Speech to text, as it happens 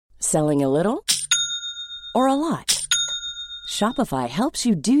Selling a little or a lot? Shopify helps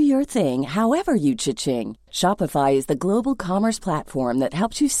you do your thing however you cha-ching. Shopify is the global commerce platform that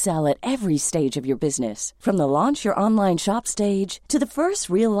helps you sell at every stage of your business. From the launch your online shop stage to the first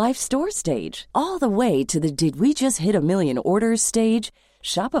real-life store stage, all the way to the did we just hit a million orders stage.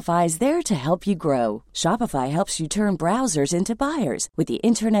 Shopify is there to help you grow. Shopify helps you turn browsers into buyers with the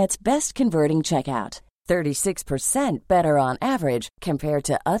internet's best converting checkout. 36% better on average compared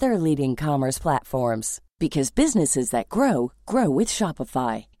to other leading commerce platforms. Because businesses that grow, grow with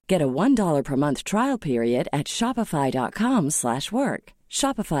Shopify. Get a $1 per month trial period at shopify.com/work.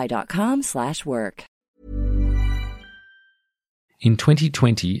 Shopify.com/work. In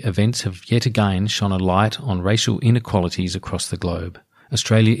 2020, events have yet again shone a light on racial inequalities across the globe.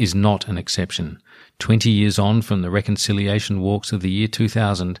 Australia is not an exception. 20 years on from the reconciliation walks of the year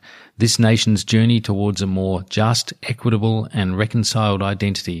 2000, this nation's journey towards a more just, equitable and reconciled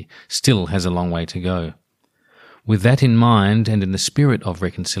identity still has a long way to go. With that in mind, and in the spirit of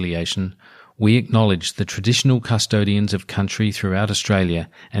reconciliation, we acknowledge the traditional custodians of country throughout Australia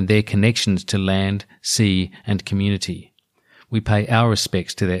and their connections to land, sea and community. We pay our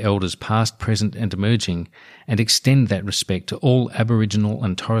respects to their elders past, present and emerging, and extend that respect to all Aboriginal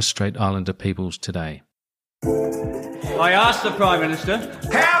and Torres Strait Islander peoples today. I asked the Prime Minister,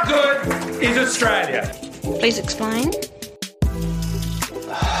 how good is Australia? Please explain.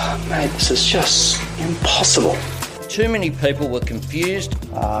 Mate, this is just impossible. Too many people were confused.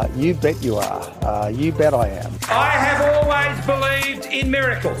 You bet you are. You bet I am. I have always believed in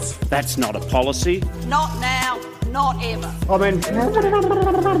miracles. That's not a policy. Not now, not ever. I mean...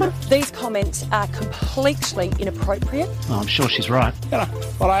 These comments are completely inappropriate. Oh, I'm sure she's right.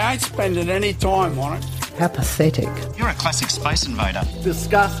 But I ain't spending any time on it. How pathetic. You're a classic space invader.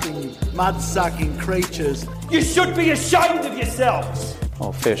 Disgusting, mud-sucking creatures. You should be ashamed of yourselves.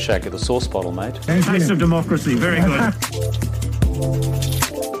 Oh, fair shake of the sauce bottle, mate. Taste of democracy, very good.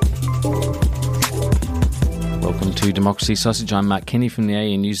 Welcome to Democracy Sausage. I'm Mark Kenny from the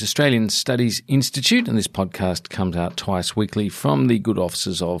AN News Australian Studies Institute, and this podcast comes out twice weekly from the good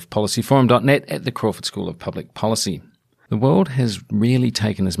offices of policyforum.net at the Crawford School of Public Policy. The world has rarely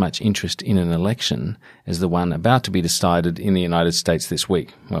taken as much interest in an election as the one about to be decided in the United States this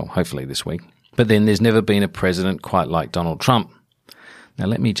week. Well, hopefully this week. But then there's never been a president quite like Donald Trump. Now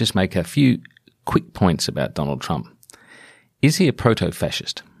let me just make a few quick points about Donald Trump. Is he a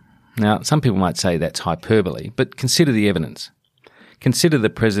proto-fascist? Now, some people might say that's hyperbole, but consider the evidence. Consider the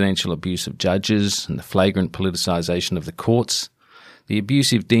presidential abuse of judges and the flagrant politicisation of the courts, the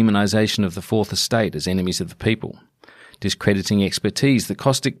abusive demonisation of the Fourth Estate as enemies of the people, discrediting expertise, the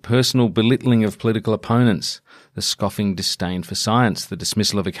caustic personal belittling of political opponents, the scoffing disdain for science, the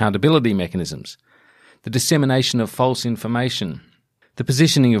dismissal of accountability mechanisms, the dissemination of false information, the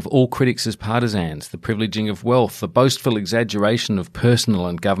positioning of all critics as partisans, the privileging of wealth, the boastful exaggeration of personal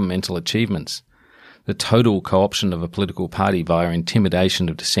and governmental achievements, the total co-option of a political party via intimidation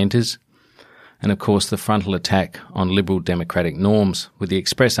of dissenters, and of course the frontal attack on liberal democratic norms with the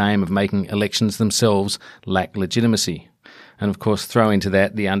express aim of making elections themselves lack legitimacy. And of course throw into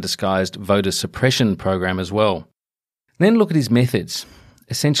that the undisguised voter suppression program as well. Then look at his methods.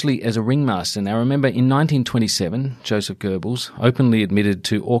 Essentially as a ringmaster. Now remember, in 1927, Joseph Goebbels openly admitted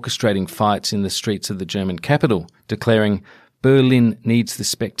to orchestrating fights in the streets of the German capital, declaring, "Berlin needs the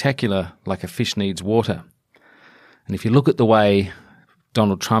spectacular like a fish needs water." And if you look at the way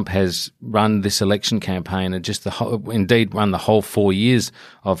Donald Trump has run this election campaign and just indeed run the whole 4 years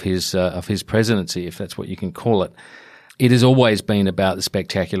of his presidency, if that's what you can call it, it has always been about the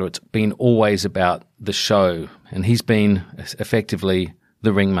spectacular. It's been always about the show, and he's been effectively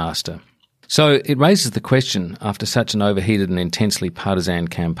the ringmaster. So it raises the question, after such an overheated and intensely partisan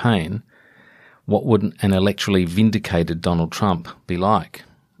campaign, what would an electorally vindicated Donald Trump be like?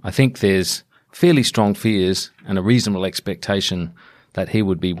 I think there's fairly strong fears and a reasonable expectation that he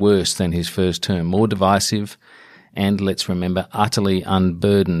would be worse than his first term, more divisive and, let's remember, utterly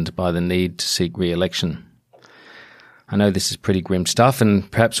unburdened by the need to seek re-election. I know this is pretty grim stuff,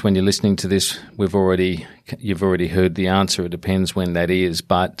 and perhaps when you're listening to this, you've already heard the answer. It depends when that is,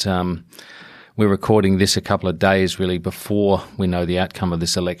 but we're recording this a couple of days really before we know the outcome of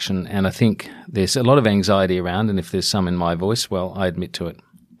this election, and I think there's a lot of anxiety around, and if there's some in my voice, well, I admit to it.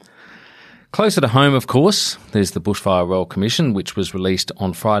 Closer to home, of course, there's the Bushfire Royal Commission, which was released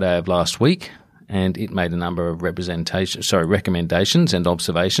on Friday of last week, and it made a number of recommendations and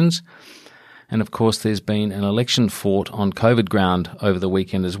observations. And of course, there's been an election fought on COVID ground over the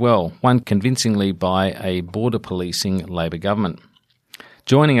weekend as well, won convincingly by a border policing Labor government.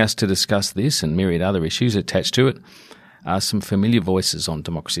 Joining us to discuss this and myriad other issues attached to it some familiar voices on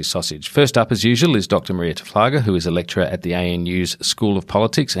Democracy Sausage. First up, as usual, is Dr. Maria Taflaga, who is a lecturer at the ANU's School of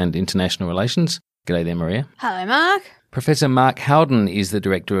Politics and International Relations. G'day there, Maria. Hello, Mark. Professor Mark Howden is the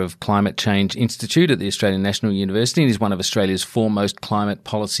Director of Climate Change Institute at the Australian National University and is one of Australia's foremost climate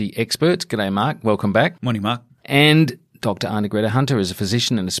policy experts. G'day, Mark. Welcome back. Morning, Mark. And Dr. Anna-Greta Hunter is a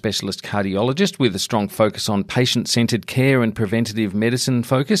physician and a specialist cardiologist with a strong focus on patient-centred care and preventative medicine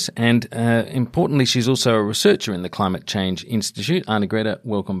focus. And importantly, she's also a researcher in the Climate Change Institute. Anna-Greta,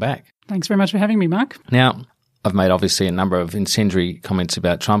 welcome back. Thanks very much for having me, Mark. Now, I've made obviously a number of incendiary comments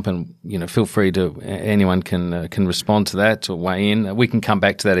about Trump, and feel free to anyone can respond to that or weigh in. We can come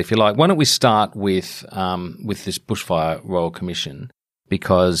back to that if you like. Why don't we start with this Bushfire Royal Commission,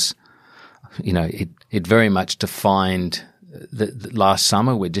 because it very much defined the last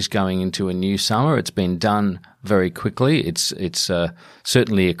summer. We're just going into a new summer. It's been done very quickly. It's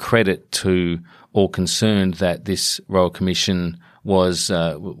certainly a credit to all concerned that this Royal Commission was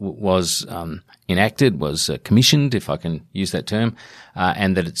enacted, was commissioned, if I can use that term,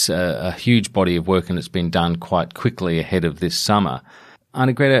 and that it's a huge body of work and it's been done quite quickly ahead of this summer.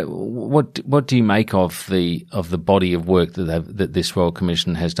 Anna-Greta, what do you make of the body of work that this Royal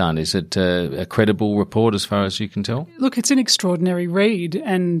Commission has done? Is it a credible report as far as you can tell? Look, it's an extraordinary read,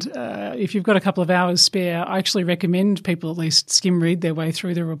 and if you've got a couple of hours spare, I actually recommend people at least skim read their way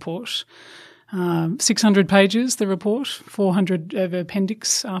through the report. 600 pages, the report, 400 of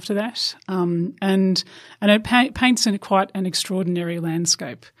appendix after that, and it paints in quite an extraordinary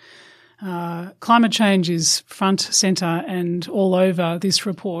landscape. Climate change is front, centre and all over this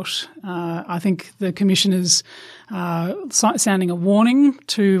report. I think the Commission is sounding a warning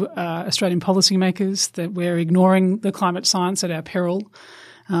to Australian policymakers that we're ignoring the climate science at our peril.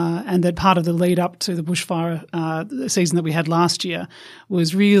 And that part of the lead up to the bushfire season that we had last year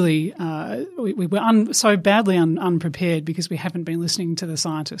was really we were so badly unprepared because we haven't been listening to the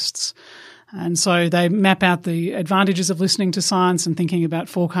scientists. And so they map out the advantages of listening to science and thinking about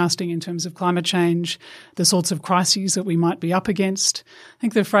forecasting in terms of climate change, the sorts of crises that we might be up against. I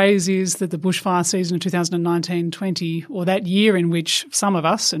think the phrase is that the bushfire season of 2019-20, or that year in which some of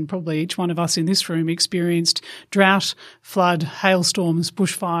us, and probably each one of us in this room, experienced drought, flood, hailstorms,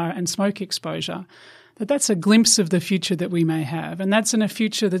 bushfire and smoke exposure, that's a glimpse of the future that we may have. And that's in a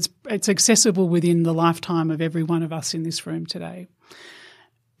future it's accessible within the lifetime of every one of us in this room today.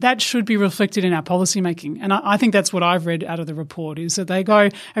 That should be reflected in our policy making. And I think that's what I've read out of the report, is that they go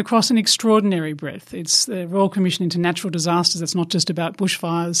across an extraordinary breadth. It's the Royal Commission into Natural Disasters. It's not just about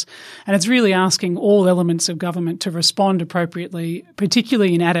bushfires. And it's really asking all elements of government to respond appropriately,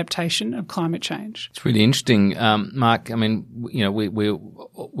 particularly in adaptation of climate change. It's really interesting, Mark. I mean, we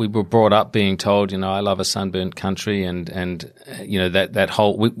were brought up being told, I love a sunburnt country and that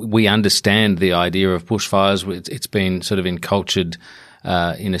whole, we understand the idea of bushfires. It's been sort of encultured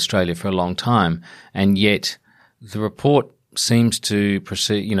in Australia for a long time, and yet the report seems to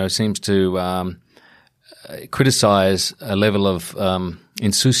criticise a level of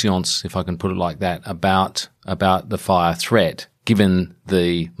insouciance, if I can put it like that, about the fire threat, given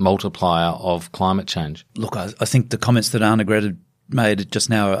the multiplier of climate change. Look, I think the comments that Anna-Greta made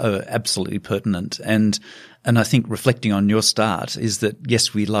just now are absolutely pertinent, and I think reflecting on your start is that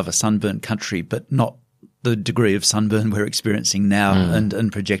yes, we love a sunburnt country, but not the degree of sunburn we're experiencing now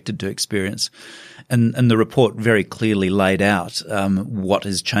and projected to experience. And the report very clearly laid out what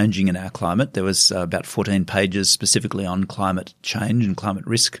is changing in our climate. There was about 14 pages specifically on climate change and climate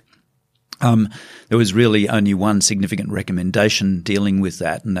risk. There was really only one significant recommendation dealing with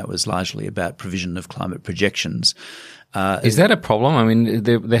that, and that was largely about provision of climate projections. Is that a problem? I mean,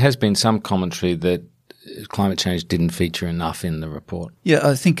 there has been some commentary that climate change didn't feature enough in the report. Yeah,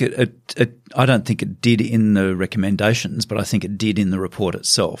 I think I don't think it did in the recommendations, but I think it did in the report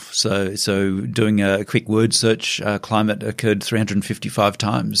itself. So doing a quick word search, climate occurred 355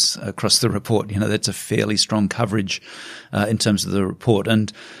 times across the report. That's a fairly strong coverage in terms of the report,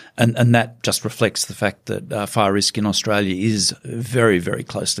 and that just reflects the fact that fire risk in Australia is very, very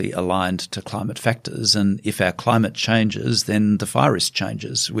closely aligned to climate factors. And if our climate changes, then the fire risk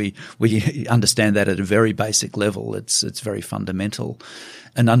changes. We understand that at a very basic level. It's very fundamental.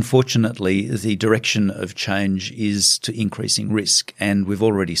 And unfortunately, the direction of change is to increasing risk. And we've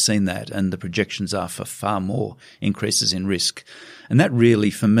already seen that. And the projections are for far more increases in risk. And that really,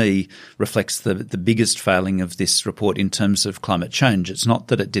 for me, reflects the biggest failing of this report in terms of climate change. It's not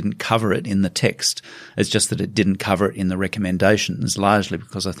that it didn't cover it in the text. It's just that it didn't cover it in the recommendations, largely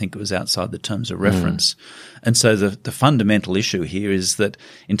because I think it was outside the terms of reference. And so the fundamental issue here is that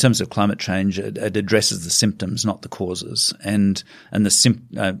in terms of climate change, it addresses the symptoms, not the causes. And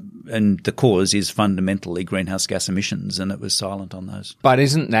the cause is fundamentally greenhouse gas emissions, and it was silent on those. But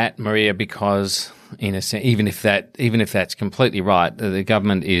isn't that, Maria, because in a sense, even if that's completely right, the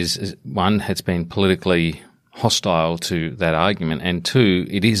government is one, has been politically hostile to that argument, and two,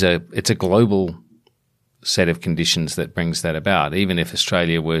 it's a global set of conditions that brings that about. Even if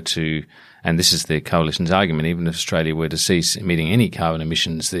Australia were to, and this is the coalition's argument, even if Australia were to cease emitting any carbon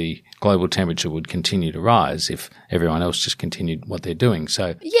emissions, the global temperature would continue to rise if everyone else just continued what they're doing.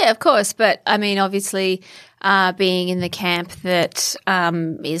 So yeah, of course, but I mean, obviously, being in the camp that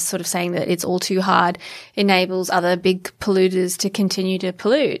is sort of saying that it's all too hard enables other big polluters to continue to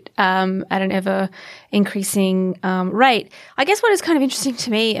pollute at an ever increasing rate. I guess what is kind of interesting to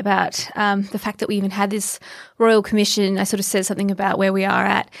me about the fact that we even had this Royal Commission, I sort of said something about where we are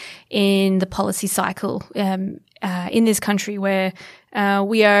at in the policy cycle in this country, where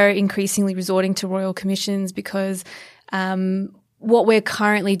we are increasingly resorting to Royal Commissions because what we're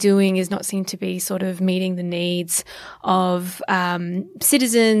currently doing is not seem to be sort of meeting the needs of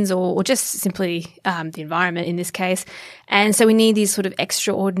citizens or just simply the environment in this case. And so we need these sort of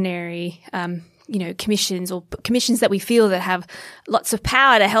extraordinary commissions or commissions that we feel that have lots of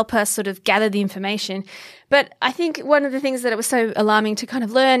power to help us sort of gather the information. But I think one of the things that it was so alarming to kind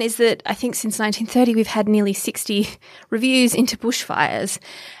of learn is that I think since 1930 we've had nearly 60 reviews into bushfires.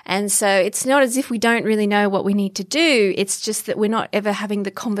 And so it's not as if we don't really know what we need to do. It's just that we're not ever having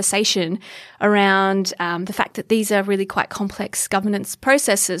the conversation around the fact that these are really quite complex governance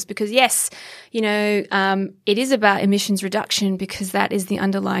processes because, yes, it is about emissions reduction because that is the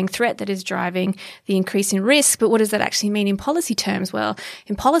underlying threat that is driving the increase in risk. But what does that actually mean in policy terms? Well,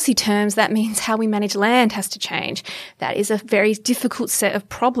 in policy terms, that means how we manage land has to change. That is a very difficult set of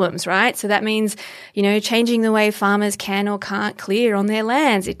problems, right? So that means, changing the way farmers can or can't clear on their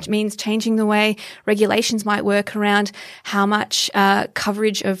lands. It means changing the way regulations might work around how much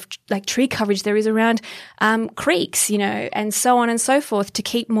coverage of tree coverage there is around creeks, and so on and so forth to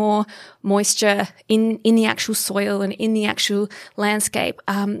keep more moisture in the actual soil and in the actual landscape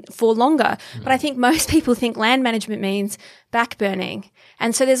for longer. But I think most people think land management means backburning.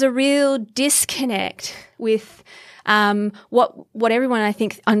 And so there's a real disconnect with what everyone I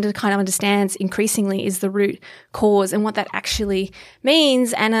think kind of understands increasingly is the root cause and what that actually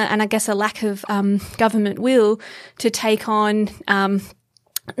means, and I guess a lack of government will to take on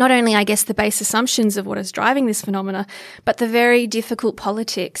not only, I guess, the base assumptions of what is driving this phenomena, but the very difficult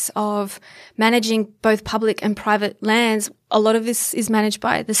politics of managing both public and private lands. A lot of this is managed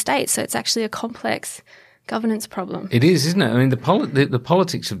by the state, so it's actually a complex governance problem. It is, isn't it? I mean, the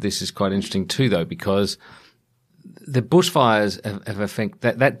politics of this is quite interesting too, though, because the bushfires have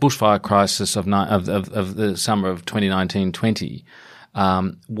affected that bushfire crisis of the summer of 2019-20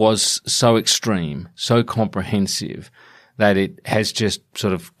 was so extreme, so comprehensive that it has just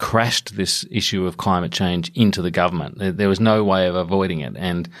sort of crashed this issue of climate change into the government. There was no way of avoiding it,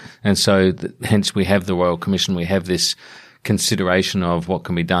 and so hence we have the Royal Commission. We have this consideration of what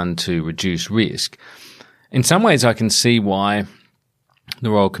can be done to reduce risk. In some ways, I can see why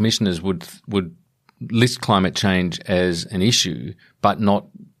the Royal Commissioners would list climate change as an issue, but not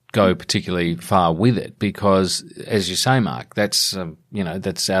go particularly far with it, because, as you say, Mark, that's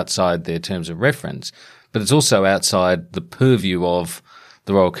outside their terms of reference, but it's also outside the purview of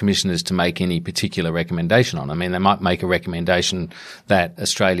the Royal Commissioners to make any particular recommendation on. I mean, they might make a recommendation that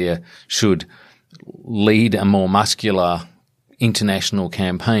Australia should lead a more muscular international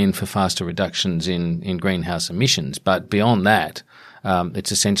campaign for faster reductions in greenhouse emissions. But beyond that,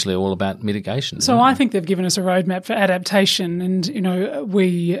 it's essentially all about mitigation. So I think they've given us a roadmap for adaptation, and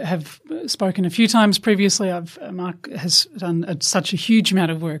we have spoken a few times previously. Mark has done such a huge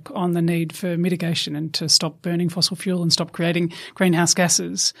amount of work on the need for mitigation and to stop burning fossil fuel and stop creating greenhouse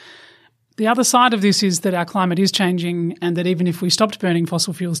gases. The other side of this is that our climate is changing, and that even if we stopped burning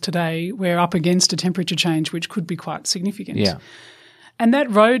fossil fuels today, we're up against a temperature change which could be quite significant. Yeah. And that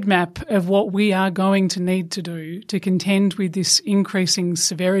roadmap of what we are going to need to do to contend with this increasing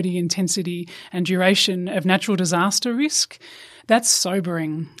severity, intensity and duration of natural disaster risk, that's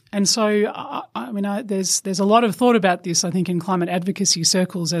sobering. And so, there's a lot of thought about this, I think, in climate advocacy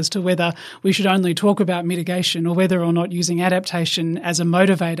circles as to whether we should only talk about mitigation or whether or not using adaptation as a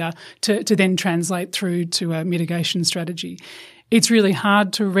motivator to then translate through to a mitigation strategy. it's really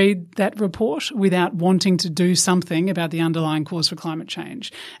hard to read that report without wanting to do something about the underlying cause for climate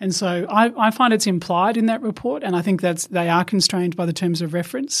change. And so I find it's implied in that report, and I think they are constrained by the terms of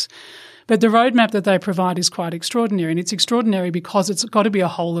reference. But the roadmap that they provide is quite extraordinary, and it's extraordinary because it's got to be a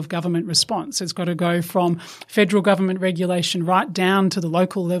whole of government response. It's got to go from federal government regulation right down to the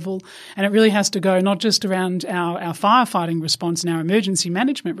local level, and it really has to go not just around our firefighting response and our emergency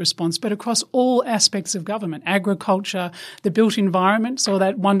management response, but across all aspects of government, agriculture, the built environment, so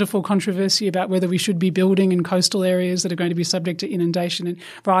that wonderful controversy about whether we should be building in coastal areas that are going to be subject to inundation and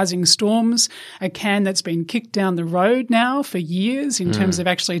rising storms, a can that's been kicked down the road now for years in terms of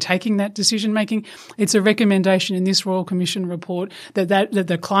actually taking that decision making. It's a recommendation in this Royal Commission report that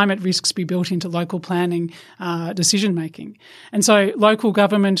the climate risks be built into local planning decision making. And so local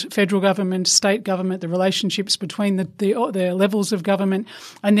government, federal government, state government, the relationships between the levels of government,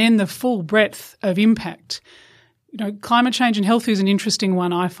 and then the full breadth of impact. You know, climate change and health is an interesting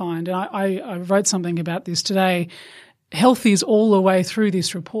one, I find. And I wrote something about this today. Health is all the way through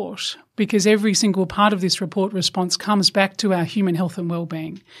this report, because every single part of this report response comes back to our human health and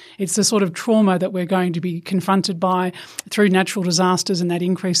well-being. It's the sort of trauma that we're going to be confronted by through natural disasters and that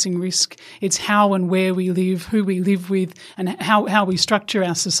increasing risk. It's how and where we live, who we live with, and how we structure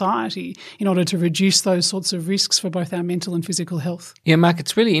our society in order to reduce those sorts of risks for both our mental and physical health. Yeah, Mark,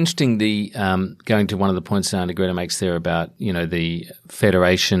 it's really interesting going to one of the points that Greta makes there about, you know, the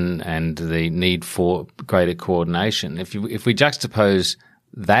federation and the need for greater coordination. If we juxtapose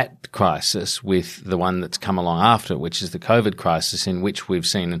that crisis with the one that's come along after, which is the COVID crisis, in which we've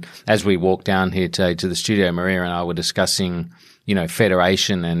seen, as we walked down here today to the studio, Maria and I were discussing, you know,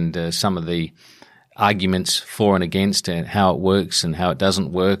 federation and some of the arguments for and against it, how it works and how it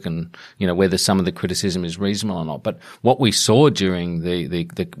doesn't work, and, you know, whether some of the criticism is reasonable or not. But what we saw during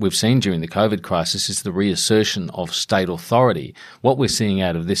we've seen during the COVID crisis is the reassertion of state authority. What we're seeing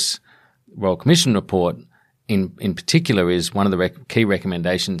out of this Royal Commission report in particular is one of the key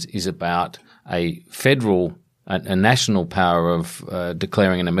recommendations is about a national power of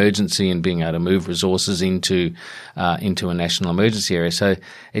declaring an emergency and being able to move resources into a national emergency area. So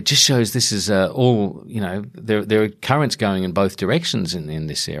it just shows this is all, you know, there are currents going in both directions in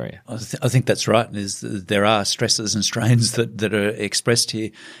this area. I think that's right. There are stresses and strains that are expressed here,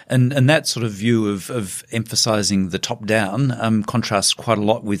 and that sort of view of emphasising the top down contrasts quite a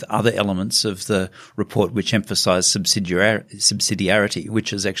lot with other elements of the report which emphasise subsidiarity,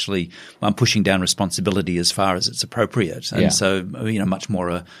 which is actually pushing down responsibility as far as it's appropriate, and so, you know, much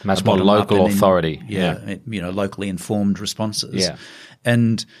more local authority, you know, locally informed responses. Yeah.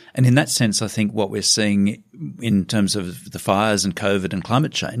 And in that sense, I think what we're seeing in terms of the fires and COVID and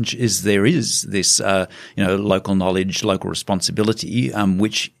climate change is there is this, you know, local knowledge, local responsibility,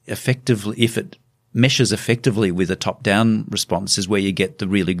 which effectively, if it meshes effectively with a top-down response, is where you get the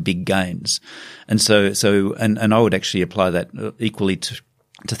really big gains. And so I would actually apply that equally to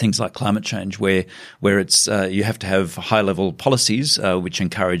things like climate change, where it's you have to have high-level policies which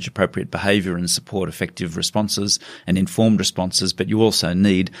encourage appropriate behaviour and support effective responses and informed responses, but you also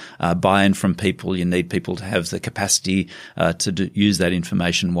need buy-in from people. You need people to have the capacity to use that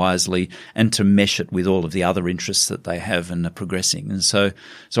information wisely and to mesh it with all of the other interests that they have and are progressing. And so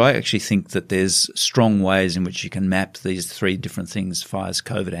I actually think that there's strong ways in which you can map these three different things: fires,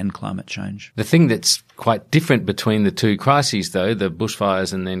 COVID and climate change. The thing that's quite different between the two crises, though, the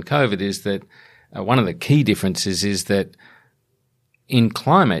bushfires and then COVID, is that one of the key differences is that in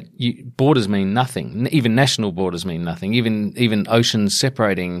climate, borders mean nothing. Even national borders mean nothing. Even oceans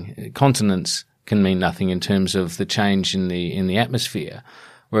separating continents can mean nothing in terms of the change in the atmosphere.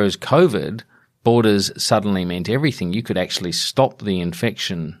 Whereas COVID, borders suddenly meant everything. You could actually stop the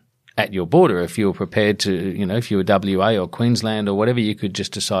infection at your border if you were prepared to, you know, if you were WA or Queensland or whatever, you could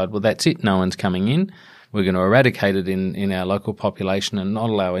just decide, well, that's it, no one's coming in. We're going to eradicate it in our local population and not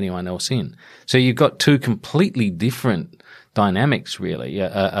allow anyone else in. So you've got two completely different dynamics, really,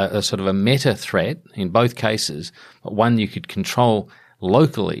 a sort of a meta threat in both cases, but one you could control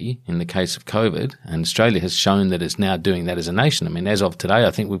locally in the case of COVID, and Australia has shown that it's now doing that as a nation. I mean, as of today,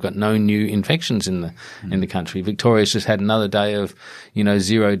 I think we've got no new infections in the country. Victoria's just had another day of, you know,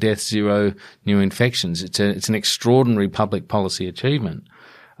 0 deaths, 0 new infections. It's an extraordinary public policy achievement.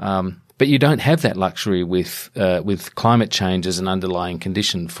 But you don't have that luxury with climate change as an underlying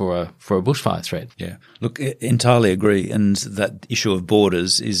condition for a bushfire threat. Yeah, look, entirely agree, and that issue of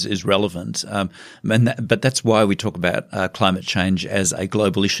borders is relevant. But that's why we talk about climate change as a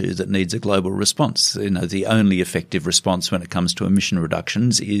global issue that needs a global response. The only effective response when it comes to emission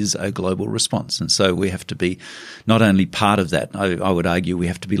reductions is a global response, and so we have to be not only part of that. I would argue we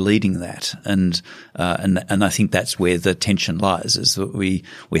have to be leading that, and I think that's where the tension lies. Is that we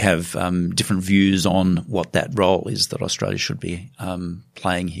have different views on what that role is that Australia should be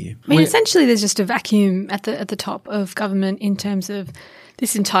playing here. I mean, essentially, there's just a vacuum at the top of government in terms of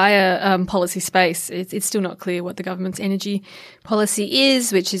this entire policy space. It's still not clear what the government's energy policy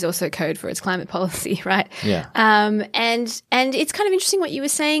is, which is also code for its climate policy, right? Yeah. And it's kind of interesting what you were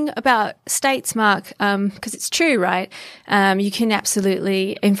saying about states, Mark, because it's true, right? You can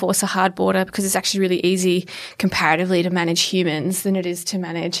absolutely enforce a hard border because it's actually really easy comparatively to manage humans than it is to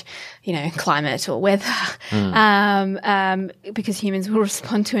manage, climate or weather, because humans will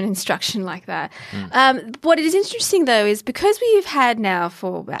respond to an instruction like that. What is interesting, though, is because we've had now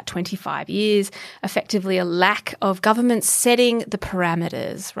for about 25 years effectively a lack of governments setting the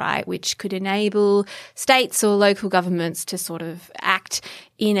parameters, right, which could enable states or local governments to sort of act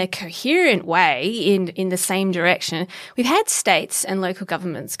in a coherent way in the same direction. We've had states and local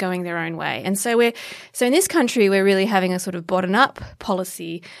governments going their own way. And so in this country, we're really having a sort of bottom-up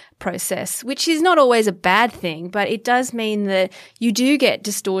policy process, which is not always a bad thing, but it does mean that you do get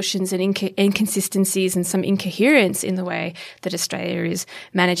distortions and inconsistencies and some incoherence in the way that Australia is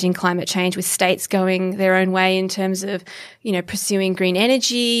managing climate change, with states going their own way in terms of, pursuing green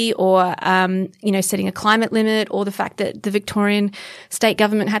energy or, setting a climate limit, or the fact that the Victorian state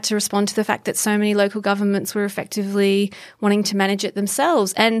government had to respond to the fact that so many local governments were effectively wanting to manage it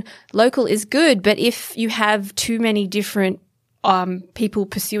themselves. And local is good, but if you have too many different people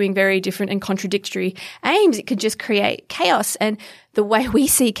pursuing very different and contradictory aims, it could just create chaos. And the way we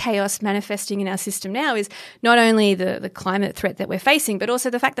see chaos manifesting in our system now is not only the climate threat that we're facing, but also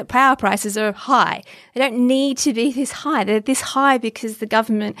the fact that power prices are high. They don't need to be this high. They're this high because the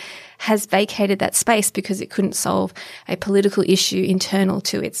government has vacated that space because it couldn't solve a political issue internal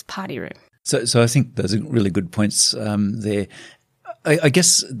to its party room. So I think those are really good points there. I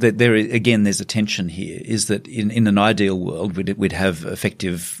guess that there's a tension here, is that in an ideal world, we'd have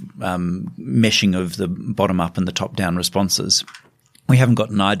effective meshing of the bottom-up and the top-down responses. We haven't got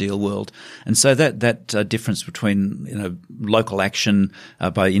an ideal world. And so that difference between, local action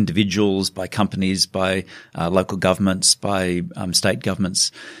by individuals, by companies, by local governments, by state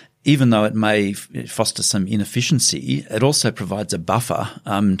governments, even though it may foster some inefficiency, it also provides a buffer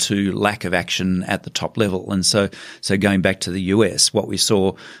to lack of action at the top level. And so going back to the US, what we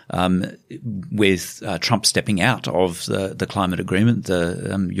saw with Trump stepping out of the climate agreement,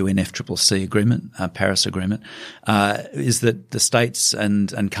 the UNFCCC agreement, Paris agreement, is that the states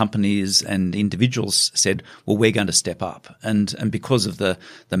and companies and individuals said, well, we're going to step up. And because of the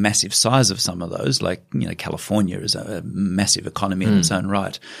massive size of some of those, like, California is a massive economy in its own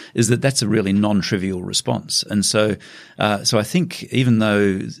right, is that that's a really non-trivial response. And so I think even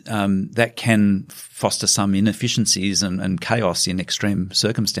though that can foster some inefficiencies and chaos in extreme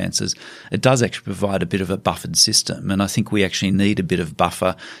circumstances, it does actually provide a bit of a buffered system. And I think we actually need a bit of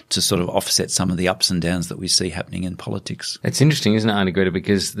buffer to sort of offset some of the ups and downs that we see happening in politics. It's interesting, isn't it, Aunty Greta?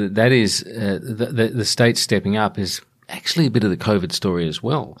 Because that is the state stepping up is actually a bit of the COVID story as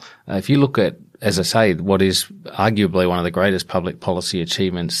well. If you look at, as I say, what is arguably one of the greatest public policy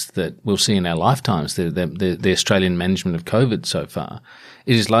achievements that we'll see in our lifetimes, the Australian management of COVID so far,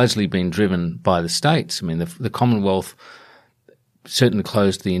 it has largely been driven by the states. I mean, the Commonwealth certainly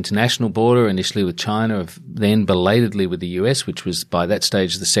closed the international border initially with China, then belatedly with the US, which was by that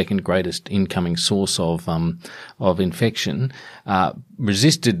stage the second greatest incoming source of infection,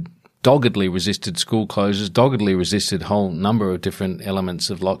 doggedly resisted school closures, doggedly resisted a whole number of different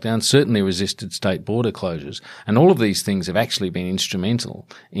elements of lockdown, certainly resisted state border closures. And all of these things have actually been instrumental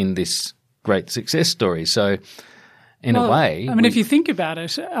in this great success story. So in a way, I mean, if you think about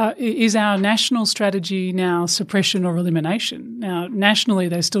it, is our national strategy now suppression or elimination? Now, nationally,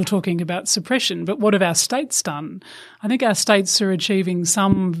 they're still talking about suppression, but what have our states done? I think our states are achieving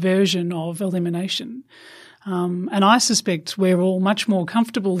some version of elimination. And I suspect we're all much more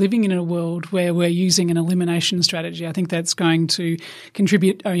comfortable living in a world where we're using an elimination strategy. I think that's going to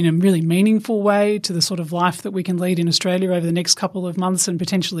contribute in a really meaningful way to the sort of life that we can lead in Australia over the next couple of months and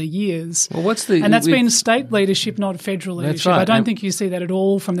potentially years. Well, and that's been state leadership, not federal leadership. Right. I don't think you see that at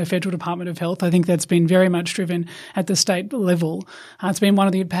all from the Federal Department of Health. I think that's been very much driven at the state level. It's been one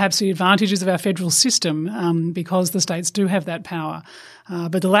of perhaps the advantages of our federal system because the states do have that power.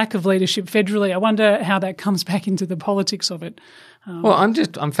 But the lack of leadership federally, I wonder how that comes back into the politics of it. Well,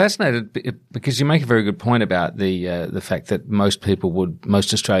 I'm fascinated because you make a very good point about the fact that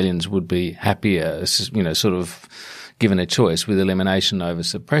most Australians would be happier, sort of given a choice with elimination over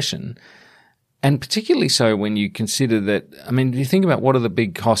suppression. And particularly so when you consider that, I mean, you think about what are the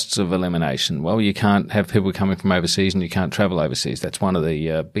big costs of elimination? Well, you can't have people coming from overseas and you can't travel overseas. That's one of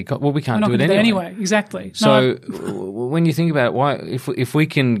the big costs. Well, we can't do it anyway. Exactly. So when you think about why, if we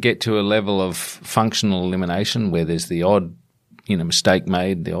can get to a level of functional elimination where there's the odd, mistake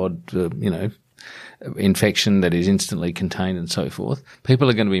made, the odd, infection that is instantly contained and so forth, people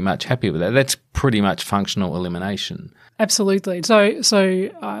are going to be much happier with that. That's pretty much functional elimination. Absolutely. So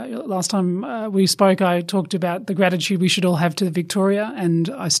last time we spoke, I talked about the gratitude we should all have to Victoria, and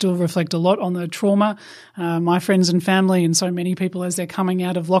I still reflect a lot on the trauma. My friends and family and so many people as they're coming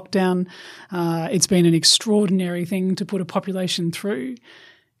out of lockdown, it's been an extraordinary thing to put a population through.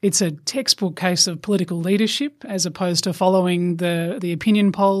 It's a textbook case of political leadership as opposed to following the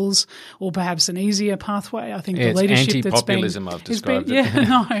opinion polls or perhaps an easier pathway. I think the leadership that's been... It's anti-populism, I've described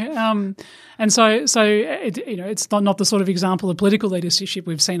it. And so it's not the sort of example of political leadership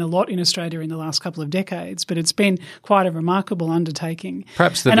we've seen a lot in Australia in the last couple of decades, but it's been quite a remarkable undertaking.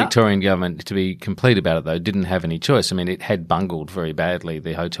 Perhaps the Victorian government, to be complete about it though, didn't have any choice. I mean, it had bungled very badly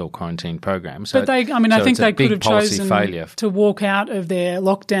the hotel quarantine program. So I think they could have chosen to walk out of their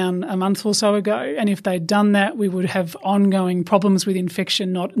lockdown a month or so ago, and if they'd done that, we would have ongoing problems with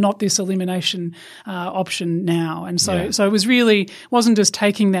infection, not this elimination option now. And so it wasn't just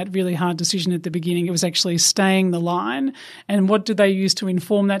taking that really hard decision at the beginning, it was actually staying the line. And what did they use to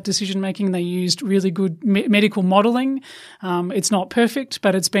inform that decision making? They used really good medical modelling. It's not perfect,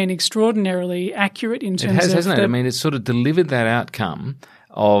 but it's been extraordinarily accurate in terms of... It has, hasn't it? I mean, it's sort of delivered that outcome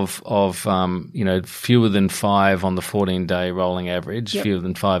of fewer than 5 on the 14-day rolling average, fewer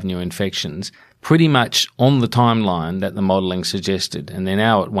than 5 new infections, pretty much on the timeline that the modelling suggested. And they're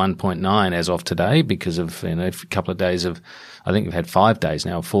now at 1.9 as of today because of a couple of days of, I think we've had 5 days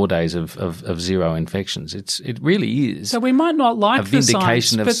now, 4 days of zero infections. It really is. So we might not like the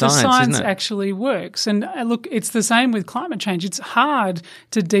science, but the science isn't it? Actually works. And look, it's the same with climate change. It's hard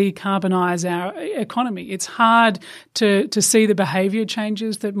to decarbonise our economy. It's hard to see the behaviour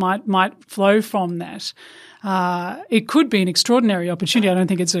changes that might flow from that. It could be an extraordinary opportunity. I don't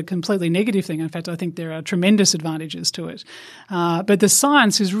think it's a completely negative thing. In fact, I think there are tremendous advantages to it. But the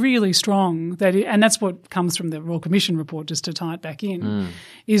science is really strong, and that's what comes from the Royal Commission report, just to tie it back in,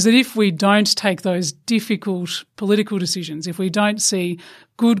 is that if we don't take those difficult political decisions, if we don't see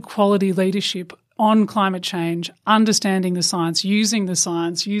good quality leadership on climate change, understanding the science, using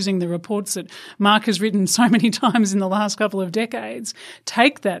the reports that Mark has written so many times in the last couple of decades,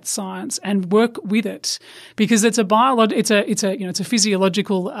 take that science and work with it, because it's a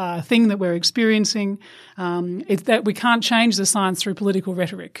physiological thing that we're experiencing. It's that we can't change the science through political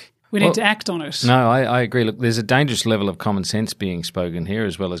rhetoric. We need to act on it. No, I agree. Look, there's a dangerous level of common sense being spoken here,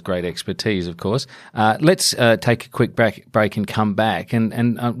 as well as great expertise, of course. Let's take a quick break and come back.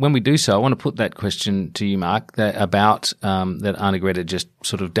 And when we do so, I want to put that question to you, Mark, that Anna Greta just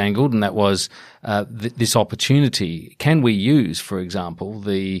sort of dangled, and that was this opportunity. Can we use, for example,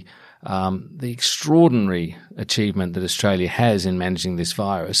 the extraordinary achievement that Australia has in managing this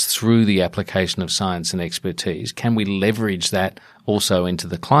virus through the application of science and expertise? Can we leverage that also into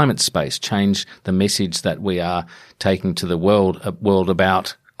the climate space, change the message that we are taking to the world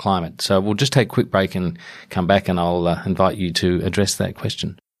about climate? So we'll just take a quick break and come back, and I'll invite you to address that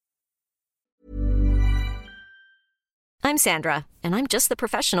question. I'm Sandra, and I'm just the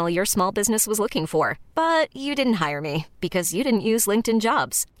professional your small business was looking for. But you didn't hire me because you didn't use LinkedIn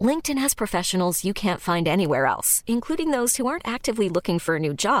Jobs. LinkedIn has professionals you can't find anywhere else, including those who aren't actively looking for a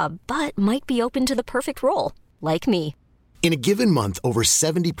new job, but might be open to the perfect role, like me. In a given month, over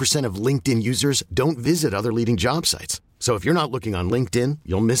 70% of LinkedIn users don't visit other leading job sites. So if you're not looking on LinkedIn,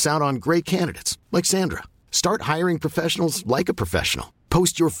 you'll miss out on great candidates like Sandra. Start hiring professionals like a professional.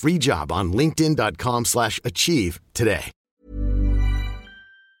 Post your free job on linkedin.com/achieve today.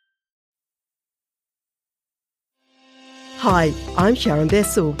 Hi, I'm Sharon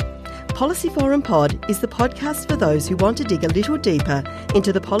Bessel. Policy Forum Pod is the podcast for those who want to dig a little deeper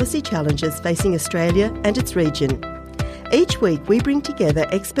into the policy challenges facing Australia and its region. Each week we bring together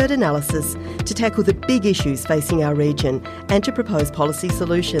expert analysis to tackle the big issues facing our region and to propose policy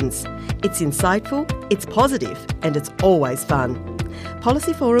solutions. It's insightful, it's positive, and it's always fun.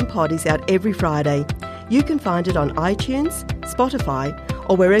 Policy Forum Pod is out every Friday. You can find it on iTunes, Spotify,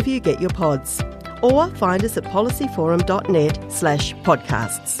 or wherever you get your pods. Or find us at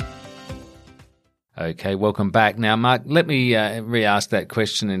policyforum.net/podcasts. Okay, welcome back. Now, Mark, let me re-ask that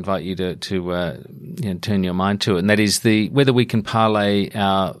question and invite you to turn your mind to it, and that is whether we can parlay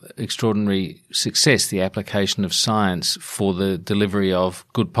our extraordinary success, the application of science for the delivery of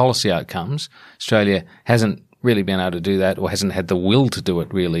good policy outcomes. Australia hasn't really been able to do that, or hasn't had the will to do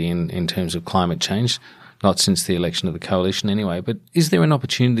it really in terms of climate change, not since the election of the coalition anyway. But is there an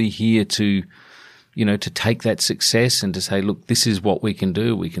opportunity here to take that success and to say, look, this is what we can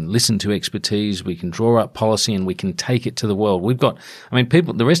do. We can listen to expertise, we can draw up policy, and we can take it to the world.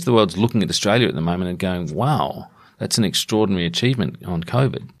 The rest of the world's looking at Australia at the moment and going, wow, that's an extraordinary achievement on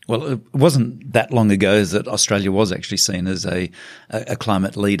COVID. Well, it wasn't that long ago that Australia was actually seen as a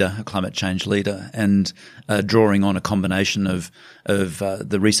climate leader, a climate change leader, and drawing on a combination of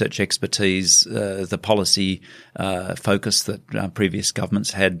the research expertise, the policy focus that previous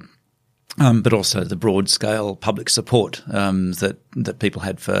governments had, but also the broad-scale public support that people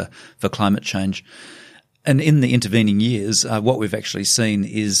had for climate change. And in the intervening years, what we've actually seen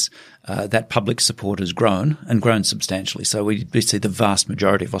is that public support has grown and grown substantially. So we see the vast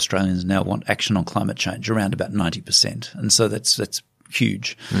majority of Australians now want action on climate change, around about 90%. And so that's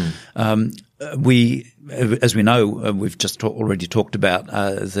huge. As we know, we've just already talked about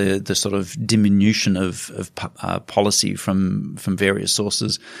the sort of diminution of policy from various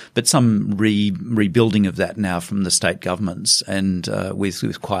sources, but some rebuilding of that now from the state governments, and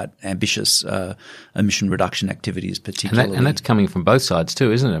with quite ambitious emission reduction activities, particularly. And that's coming from both sides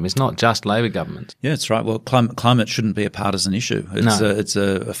too, isn't it? I mean, it's not just Labor government. Yeah, that's right. Well, climate shouldn't be a partisan issue. It's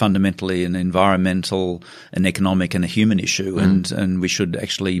a fundamentally an environmental, an economic, and a human issue, and we should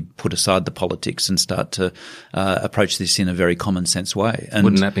actually put aside the politics and start to approach this in a very common sense way. And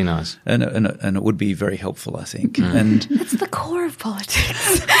wouldn't that be nice? And it would be very helpful, I think. And that's the core of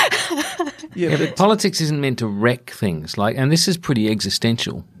politics. yeah, but politics isn't meant to wreck things. And this is pretty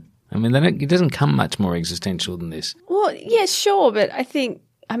existential. I mean, it doesn't come much more existential than this. Well, yeah, sure, but I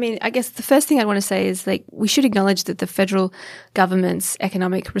guess the first thing I want to say is we should acknowledge that the federal government's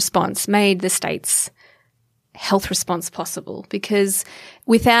economic response made the states' health response possible, because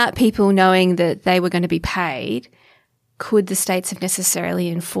without people knowing that they were going to be paid, could the states have necessarily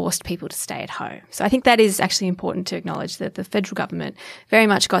enforced people to stay at home? So I think that is actually important to acknowledge, that the federal government very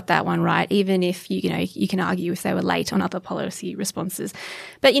much got that one right, even if you can argue if they were late on other policy responses.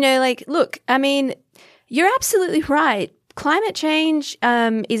 But look, I mean, you're absolutely right. Climate change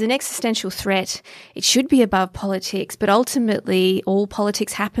is an existential threat. It should be above politics, but ultimately all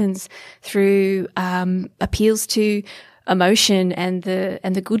politics happens through appeals to emotion and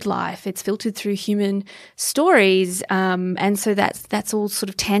the good life. It's filtered through human stories, and so that's all sort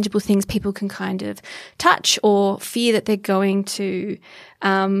of tangible things people can kind of touch or fear that they're going to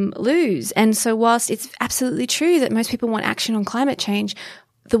lose. And so whilst it's absolutely true that most people want action on climate change,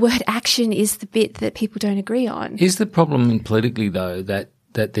 the word action is the bit that people don't agree on. Is the problem politically, though, that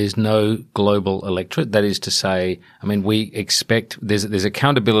there's no global electorate? That is to say, I mean, we expect there's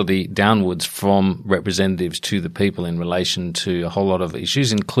accountability downwards from representatives to the people in relation to a whole lot of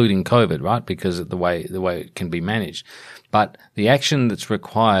issues, including COVID, right? Because of the way it can be managed. But the action that's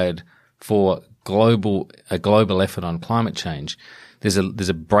required for a global effort on climate change, there's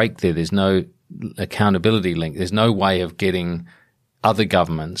a break there. There's no accountability link. There's no way of getting other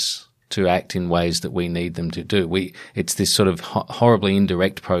governments to act in ways that we need them to do. It's this sort of horribly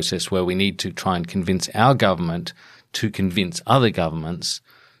indirect process where we need to try and convince our government to convince other governments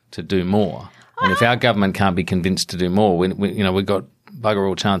to do more. And if our government can't be convinced to do more, we've got bugger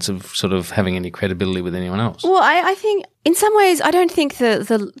all chance of sort of having any credibility with anyone else. Well, I think in some ways, I don't think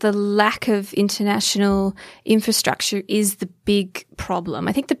the lack of international infrastructure is the big problem.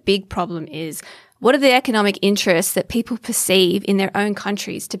 I think the big problem is, what are the economic interests that people perceive in their own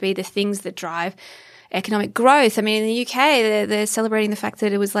countries to be the things that drive economic growth? I mean, in the UK, they're celebrating the fact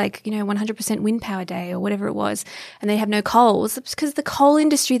that it was 100% wind power day or whatever it was, and they have no coal. It's because the coal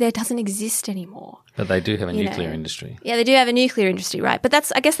industry there doesn't exist anymore. But they do have a nuclear industry. Yeah, they do have a nuclear industry, right?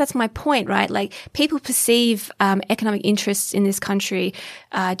 But I guess that's my point, right? People perceive economic interests in this country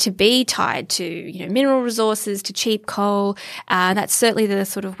to be tied to, mineral resources, to cheap coal. That's certainly the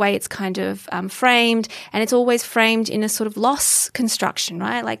sort of way it's kind of framed, and it's always framed in a sort of loss construction,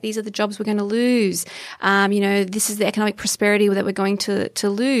 right? These are the jobs we're going to lose. This is the economic prosperity that we're going to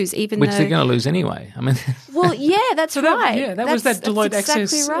lose, which they're going to lose anyway. I mean, well, yeah, that's right. That was that Deloitte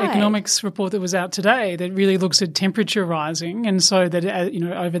Access Economics report that was out today that really looks at temperature rising, and so that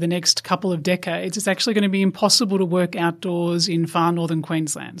over the next couple of decades, it's actually going to be impossible to work outdoors in far northern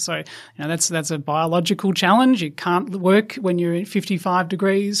Queensland. So that's a biological challenge. You can't work when you're at 55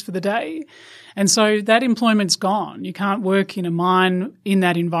 degrees for the day. And so that employment's gone. You can't work in a mine in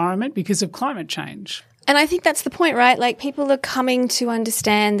that environment because of climate change. And I think that's the point, right? Like, people are coming to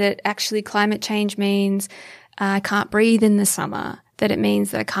understand that actually climate change means I can't breathe in the summer, that it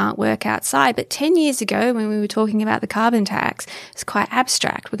means that I can't work outside. But 10 years ago, when we were talking about the carbon tax, it's quite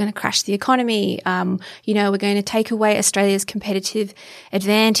abstract. We're going to crash the economy. We're going to take away Australia's competitive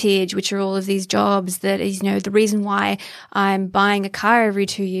advantage, which are all of these jobs that is, the reason why I'm buying a car every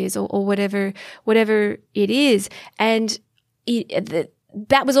 2 years or whatever it is. And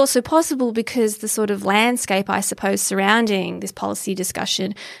that was also possible because the sort of landscape, I suppose, surrounding this policy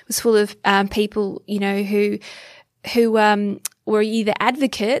discussion was full of people, who were either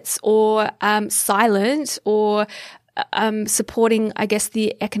advocates or silent or supporting, I guess,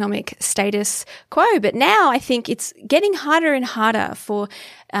 the economic status quo. But now I think it's getting harder and harder for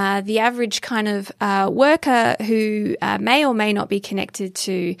the average kind of worker who may or may not be connected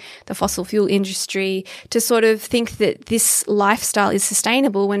to the fossil fuel industry to sort of think that this lifestyle is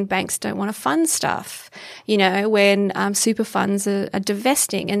sustainable when banks don't want to fund stuff, when super funds are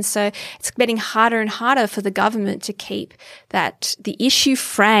divesting. And so it's getting harder and harder for the government to keep the issue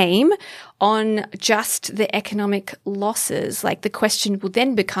frame on just the economic losses. Like, the question will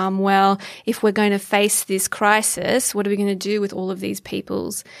then become, well, if we're going to face this crisis, what are we going to do with all of these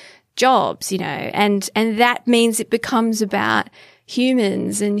people's jobs, And that means it becomes about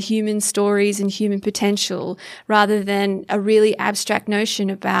humans and human stories and human potential rather than a really abstract notion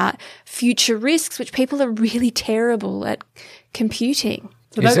about future risks, which people are really terrible at computing.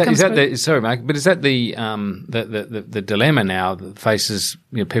 So sorry, Mark, but is that the dilemma now that faces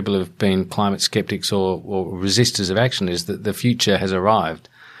people who have been climate skeptics or resistors of action, is that the future has arrived?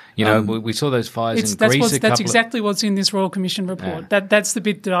 We saw those fires in Greece. That's exactly what's in this Royal Commission report. Yeah. That's the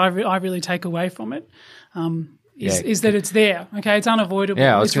bit that I really take away from it. Is that it's there. Okay, it's unavoidable.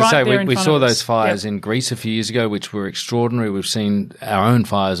 Yeah, I was going to say we saw those fires in Greece a few years ago, which were extraordinary. We've seen our own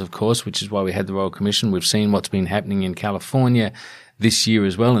fires, of course, which is why we had the Royal Commission. We've seen what's been happening in California this year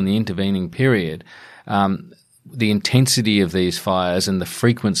as well in the intervening period. The intensity of these fires and the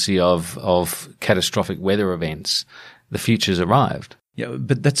frequency of catastrophic weather events, the future's arrived. Yeah,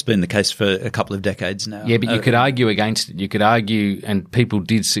 but that's been the case for a couple of decades now. Yeah, but you could argue against it. You could argue, and people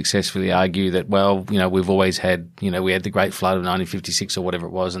did successfully argue that, we've always had, we had the Great Flood of 1956 or whatever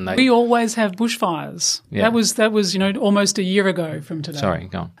it was, and we always have bushfires. Yeah. That was almost a year ago from today. Sorry,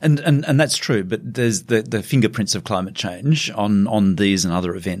 go on. And that's true, but there's the fingerprints of climate change on these and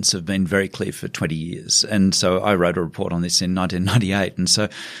other events have been very clear for 20 years. And so I wrote a report on this in 1998, and so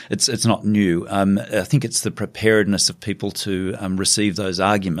it's not new. I think it's the preparedness of people to receive those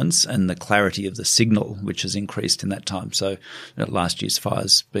arguments and the clarity of the signal which has increased in that time. So last year's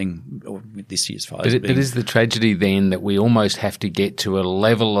fires or this year's fires But is the tragedy then that we almost have to get to a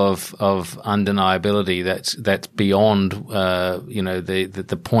level of undeniability that's beyond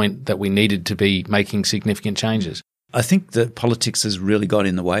the point that we needed to be making significant changes? I think that politics has really got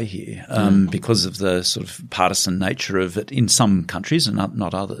in the way here because of the sort of partisan nature of it in some countries and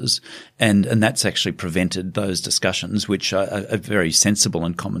not others. And that's actually prevented those discussions, which are very sensible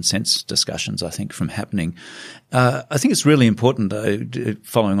and common sense discussions, I think, from happening. I think it's really important, though,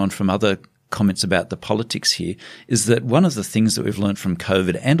 following on from other comments about the politics here, is that one of the things that we've learned from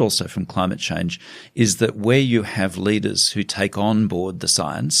COVID and also from climate change is that where you have leaders who take on board the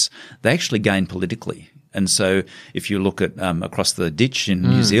science, they actually gain politically. And so if you look at across the ditch in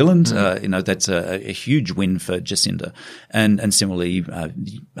New Zealand, that's a huge win for Jacinda. And similarly,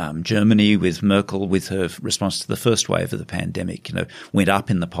 Germany with Merkel, with her response to the first wave of the pandemic, went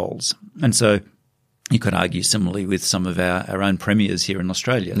up in the polls. And so you could argue similarly with some of our own premiers here in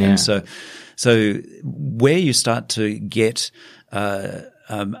Australia. Yeah. And so where you start to get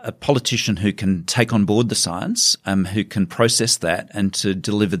a politician who can take on board the science, who can process that and to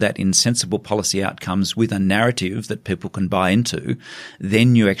deliver that in sensible policy outcomes with a narrative that people can buy into,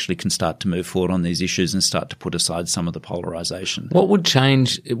 then you actually can start to move forward on these issues and start to put aside some of the polarisation. What would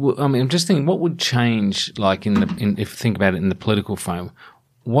change? I'm just thinking, what would change, like if you think about it in the political frame,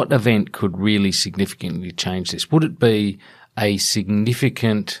 what event could really significantly change this? Would it be a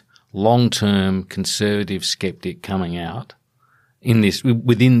significant long-term conservative skeptic coming out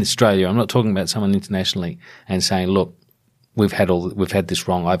within Australia? I'm not talking about someone internationally and saying, look, we've had this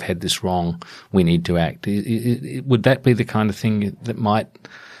wrong, I've had this wrong, we need to act. Would that be the kind of thing that might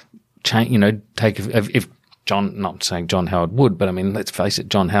change, if John, not saying John Howard would, but I mean, let's face it,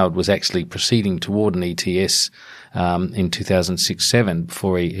 John Howard was actually proceeding toward an ETS in 2006-07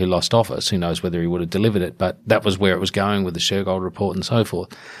 before he lost office. Who knows whether he would have delivered it, but that was where it was going with the Shergold report and so forth.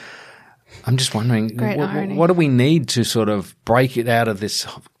 I'm just wondering, what do we need to sort of break it out of this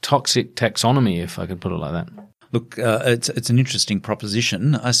toxic taxonomy, if I could put it like that? Look, it's an interesting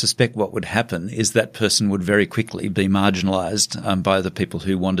proposition. I suspect what would happen is that person would very quickly be marginalised by the people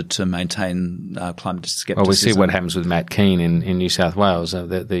who wanted to maintain climate skepticism. Well, we see what happens with Matt Keane in New South Wales.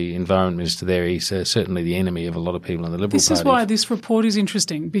 The Environment Minister there, he's certainly the enemy of a lot of people in the Liberal Party. This is why this report is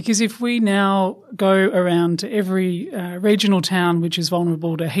interesting, because if we now go around to every regional town which is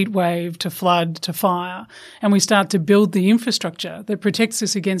vulnerable to heat wave, to flood, to fire, and we start to build the infrastructure that protects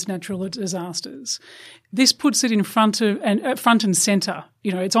us against natural disasters, this puts it in front and centre.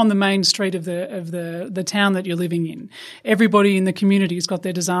 You know, it's on the main street of the town that you're living in. Everybody in the community has got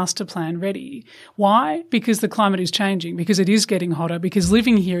their disaster plan ready. Why? Because the climate is changing, because it is getting hotter, because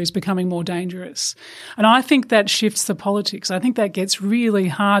living here is becoming more dangerous. And I think that shifts the politics. I think that gets really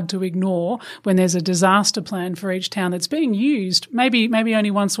hard to ignore when there's a disaster plan for each town that's being used, maybe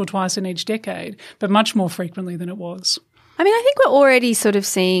only once or twice in each decade, but much more frequently than it was. I mean, I think we're already sort of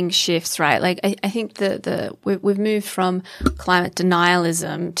seeing shifts, right? Like, I think we've moved from climate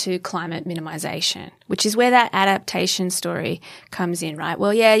denialism to climate minimization, which is where that adaptation story comes in, right?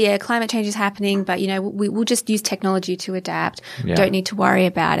 Well, yeah, climate change is happening, but, you know, we'll just use technology to adapt. Yeah. Don't need to worry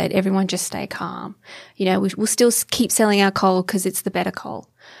about it. Everyone just stay calm. You know, we'll still keep selling our coal because it's the better coal.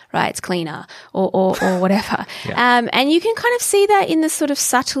 Right, it's cleaner or whatever. Yeah. And you can kind of see that in the sort of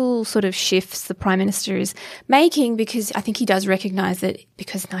subtle sort of shifts the Prime Minister is making, because I think he does recognise that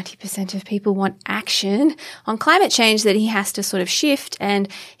because 90% of people want action on climate change, that he has to sort of shift, and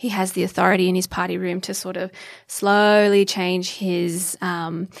he has the authority in his party room to sort of slowly change his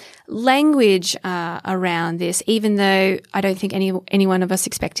language around this, even though I don't think any one of us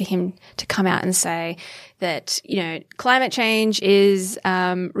expected him to come out and say that, you know, climate change is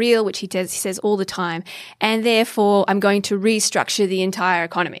real, which he says all the time, and therefore I'm going to restructure the entire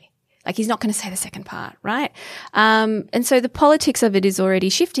economy. Like, he's not going to say the second part, right? And so the politics of it is already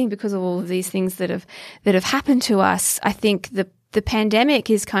shifting because of all of these things that have happened to us. I think the pandemic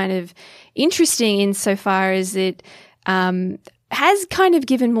is kind of interesting insofar as it has kind of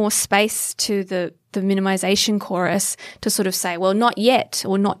given more space to the minimization chorus to sort of say, well, not yet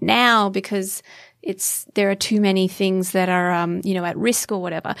or not now, because there are too many things that are, you know, at risk or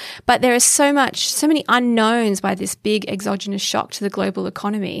whatever. But there is so many unknowns by this big exogenous shock to the global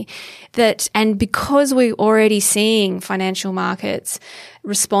economy and because we're already seeing financial markets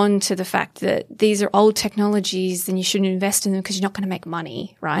respond to the fact that these are old technologies and you shouldn't invest in them because you're not going to make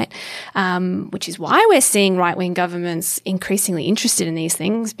money, right? Which is why we're seeing right-wing governments increasingly interested in these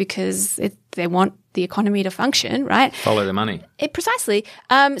things, because they want the economy to function, right? Follow the money. Precisely.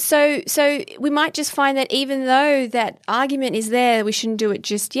 So we might just find that even though that argument is there, we shouldn't do it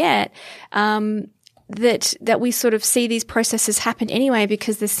just yet, that we sort of see these processes happen anyway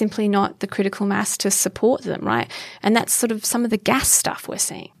because there's simply not the critical mass to support them, right? And that's sort of some of the gas stuff we're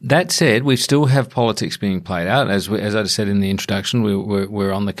seeing. That said, we still have politics being played out. As I said in the introduction,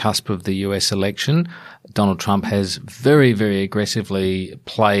 we're on the cusp of the US election. Donald Trump has very, very aggressively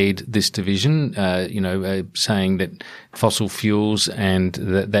played this division, saying that fossil fuels and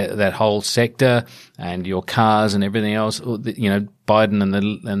that whole sector and your cars and everything else, you know, Biden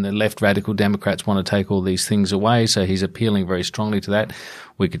and the left radical Democrats want to take all these things away. So he's appealing very strongly to that.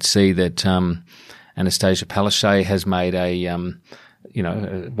 We could see that Anastasia Palaszczuk has made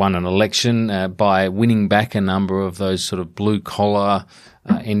won an election by winning back a number of those sort of blue collar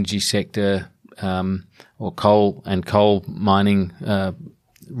energy sector or coal mining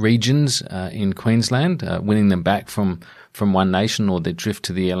regions in Queensland, winning them back from One Nation or their drift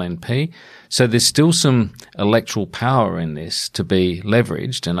to the LNP. So there's still some electoral power in this to be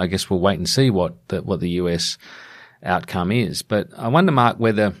leveraged, and I guess we'll wait and see what the US outcome is. But I wonder, Mark,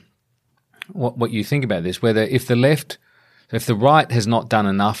 what you think about this, whether if the right has not done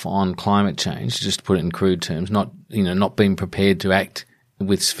enough on climate change, just to put it in crude terms, not being prepared to act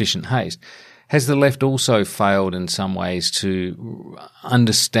with sufficient haste, has the left also failed in some ways to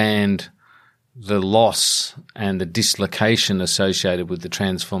understand the loss and the dislocation associated with the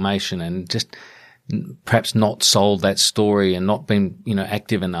transformation, and just perhaps not sold that story and not been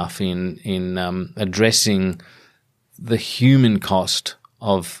active enough in addressing the human cost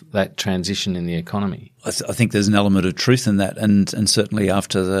of that transition in the economy? I think there's an element of truth in that, and certainly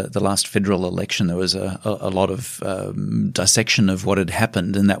after the last federal election, there was a lot of dissection of what had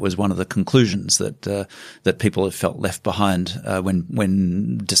happened, and that was one of the conclusions that people had felt left behind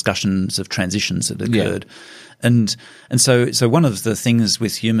when discussions of transitions had occurred. Yeah. And so one of the things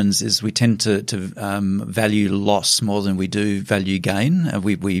with humans is we tend to value loss more than we do value gain.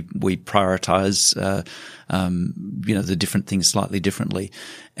 We prioritize, the different things slightly differently.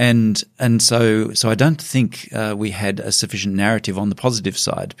 And so I don't think we had a sufficient narrative on the positive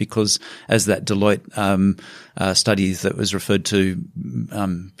side, because as that Deloitte study that was referred to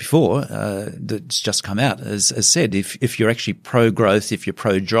before that's just come out has said, if you're actually pro-growth, if you're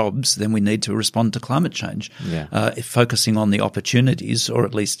pro-jobs, then we need to respond to climate change. Yeah. Focusing on the opportunities, or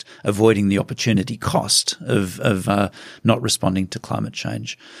at least avoiding the opportunity cost of not responding to climate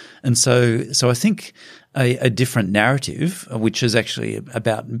change. And so I think a different narrative, which is actually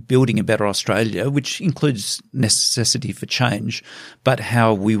about building a better Australia, which includes necessity for change, but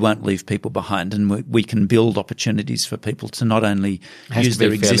how we won't leave people behind, and we can build opportunities for people to not only use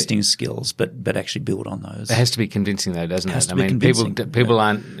their existing skills, but actually build on those. It has to be convincing, though, doesn't it? I mean, people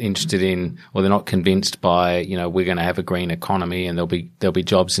aren't interested in, or they're not convinced by, we're going to have a green economy and there'll be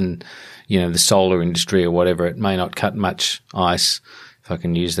jobs in, the solar industry or whatever. It may not cut much ice, if I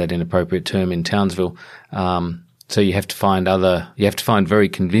can use that inappropriate term, in Townsville. So you have to find very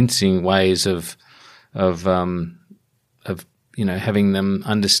convincing ways of having them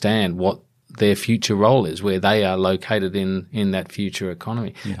understand what their future role is, where they are located in that future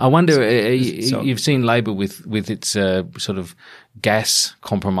economy. Yeah. I wonder, you've seen Labor with its sort of gas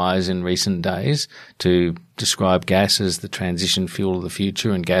compromise in recent days to describe gas as the transition fuel of the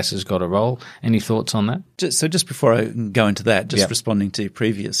future, and gas has got a role. Any thoughts on that? Just before I go into that, responding to your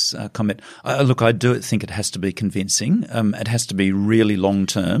previous comment, I do think it has to be convincing. It has to be really long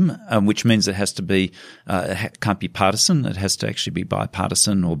term, which means it has to be it can't be partisan. It has to actually be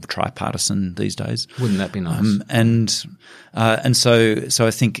bipartisan or tripartisan these days. Wouldn't that be nice? And so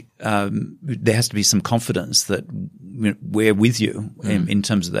I think there has to be some confidence that we're with you in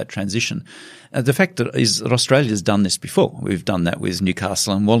terms of that transition. The fact that Australia's done this before. We've done that with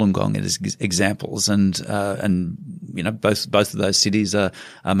Newcastle and Wollongong as examples, and both of those cities are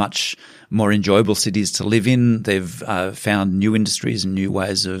much more enjoyable cities to live in. They've found new industries and new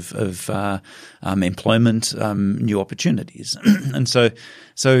ways of employment, new opportunities,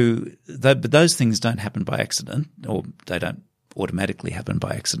 but those things don't happen by accident, or they don't automatically happen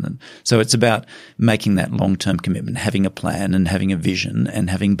by accident. So it's about making that long-term commitment, having a plan and having a vision and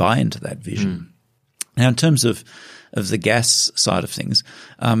having buy-in to that vision. Now, in terms of the gas side of things,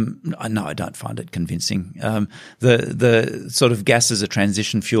 no, I don't find it convincing. The sort of gas as a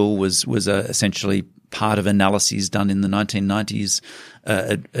transition fuel was essentially part of analyses done in the 1990s.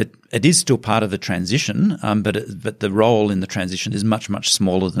 It is still part of a transition, but the role in the transition is much, much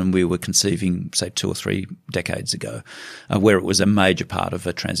smaller than we were conceiving, say, 2 or 3 decades ago, where it was a major part of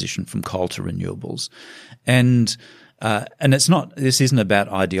a transition from coal to renewables. And this isn't about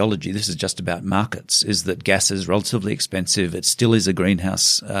ideology. This is just about markets. Is that gas is relatively expensive. It still is a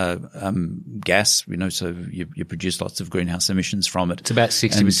greenhouse gas. So you produce lots of greenhouse emissions from it. It's about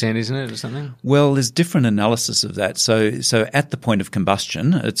 60%, isn't it, or something? Well, there's different analysis of that. So at the point of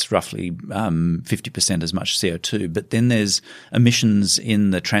combustion, it's roughly 50% as much CO2. But then there's emissions in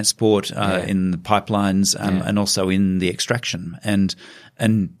the transport, in the pipelines, and also in the extraction. And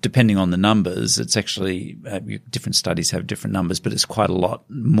depending on the numbers, it's actually different studies have different numbers, but it's quite a lot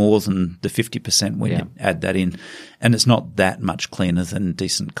more than the 50% when you add that in. And it's not that much cleaner than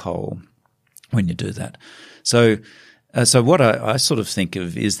decent coal when you do that. So what I sort of think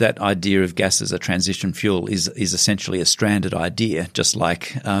of is that idea of gas as a transition fuel is essentially a stranded idea, just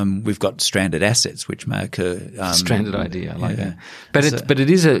like we've got stranded assets which may occur. Stranded idea, I like that. But it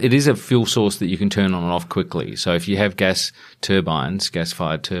is a fuel source that you can turn on and off quickly. So if you have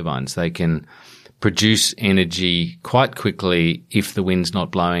gas-fired turbines, they can produce energy quite quickly if the wind's not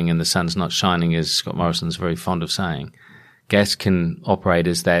blowing and the sun's not shining, as Scott Morrison's very fond of saying. Gas can operate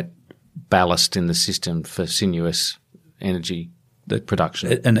as that ballast in the system for sinuous energy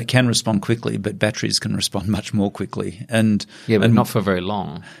production. And it can respond quickly, but batteries can respond much more quickly. But not for very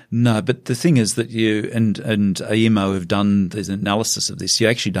long. No, but the thing is that you and AEMO have done this analysis of this. You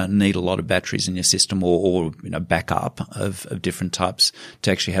actually don't need a lot of batteries in your system or backup of different types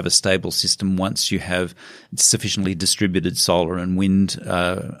to actually have a stable system once you have sufficiently distributed solar and wind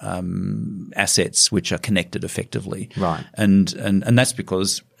assets which are connected effectively. Right. And that's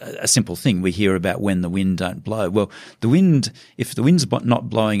because a simple thing we hear about when the wind don't blow. Well, if the wind's not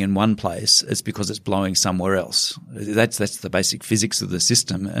blowing in one place, it's because it's blowing somewhere else. That's the basic physics of the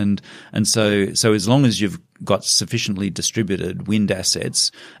system. And so as long as you've got sufficiently distributed wind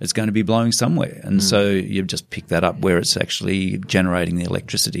assets, it's going to be blowing somewhere. And so you just pick that up where it's actually generating the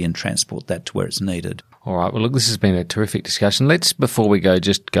electricity and transport that to where it's needed. All right. Well, look, this has been a terrific discussion. Let's, before we go,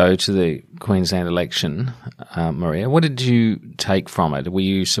 just go to the Queensland election. Maria, what did you take from it? Were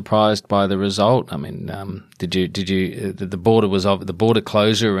you surprised by the result? I mean, the border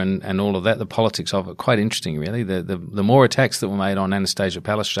closure and all of that, the politics of it, quite interesting, really. The more attacks that were made on Anastasia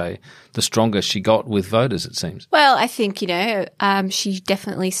Palaszczuk, the stronger she got with voters, it seems. Well, I think, she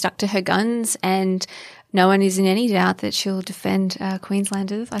definitely stuck to her guns, and no one is in any doubt that she'll defend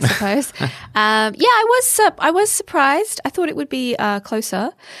Queenslanders, I suppose. I was surprised. I thought it would be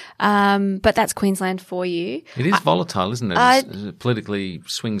closer, but that's Queensland for you. It is volatile, isn't it? It politically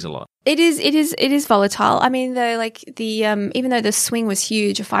swings a lot. It is volatile. I mean, though, even though the swing was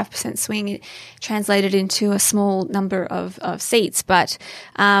huge, a 5% swing, it translated into a small number of seats. But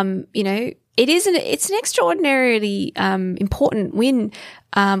it's an extraordinarily important win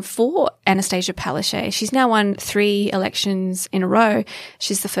for Anastasia Palaszczuk. She's now won 3 elections in a row.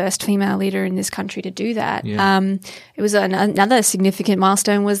 She's the first female leader in this country to do that. Yeah. It was another significant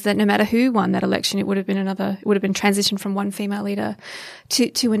milestone was that no matter who won that election, it would have been transition from one female leader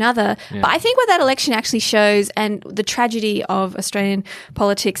to another. Yeah. But I think what that election actually shows, and the tragedy of Australian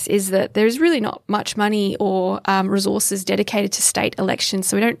politics, is that there's really not much money or resources dedicated to state elections.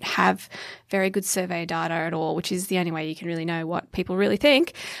 So we don't have very good survey data at all, which is the only way you can really know what people really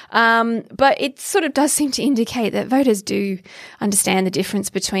think. But it sort of does seem to indicate that voters do understand the difference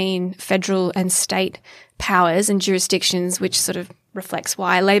between federal and state powers and jurisdictions, which sort of reflects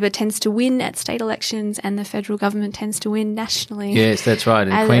why Labor tends to win at state elections and the federal government tends to win nationally. Yes, that's right.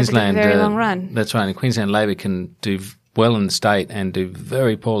 In Queensland, a very long run. That's right. In Queensland, Labor can do well in the state and do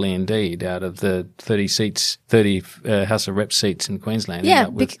very poorly indeed. Out of the 30 House of Reps seats in Queensland, end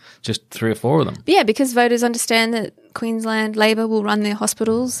up with just 3 or 4 of them. Yeah, because voters understand that Queensland Labor will run their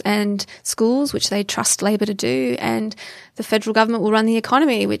hospitals and schools, which they trust Labor to do, and the federal government will run the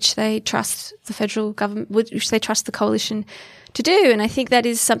economy, which they trust the federal government, which they trust the coalition to do. And I think that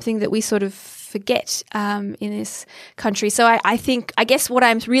is something that we sort of forget in this country. So I guess what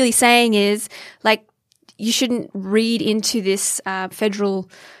I'm really saying is, you shouldn't read into this federal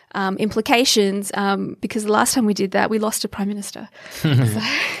implications because the last time we did that, we lost a prime minister.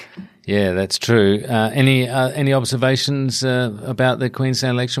 Yeah, that's true. Any observations about the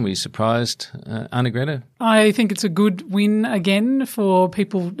Queensland election? Were you surprised, Anna Greta? I think it's a good win again for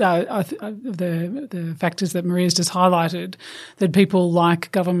people. The factors that Maria's just highlighted, that people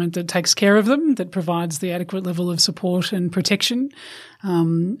like government that takes care of them, that provides the adequate level of support and protection.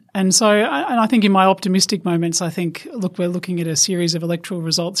 And I think in my optimistic moments, I think, we're looking at a series of electoral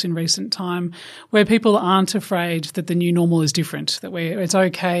results in recent time where people aren't afraid that the new normal is different, that it's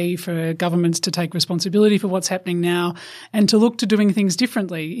okay for governments to take responsibility for what's happening now and to look to doing things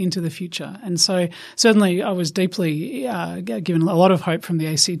differently into the future. And so certainly I was deeply given a lot of hope from the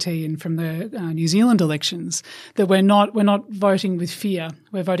ACT and from the New Zealand elections that we're not voting with fear,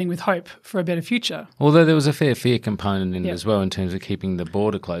 we're voting with hope for a better future. Although there was a fair fear component in it as well in terms of keeping the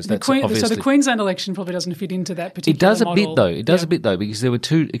border closed. So the Queensland election probably doesn't fit into that particular model. It does a bit though, because there were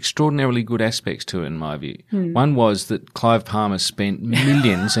 2 extraordinarily good aspects to it in my view. One was that Clive Palmer spent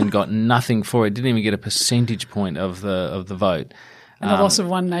millions and got nothing for it. Didn't even get a percentage point of the vote. And the loss of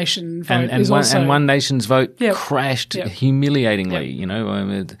One Nation vote and One Nation's vote crashed humiliatingly.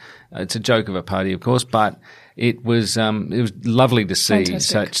 It's a joke of a party, of course, but it was lovely to see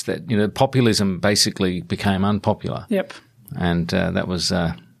such that populism basically became unpopular. Yep. And that was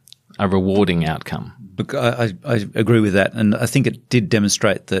a rewarding outcome. Look, I agree with that, and I think it did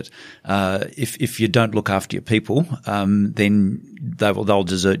demonstrate that if you don't look after your people, then they'll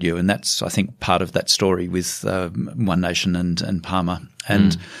desert you, and that's, I think, part of that story with One Nation and Palmer.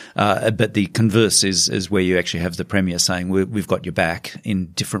 And but the converse is where you actually have the Premier saying we've got your back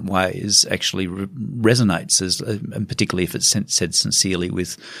in different ways. Actually resonates and particularly if it's said sincerely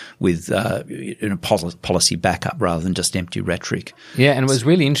with policy backup rather than just empty rhetoric. Yeah, and it was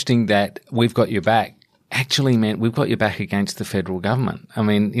really interesting that we've got your back actually meant we've got your back against the federal government. I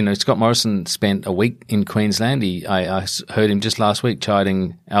mean, Scott Morrison spent a week in Queensland. I heard him just last week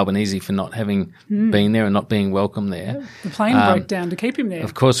chiding Albanese for not having been there and not being welcome there. Yeah, the plane broke down to keep him there.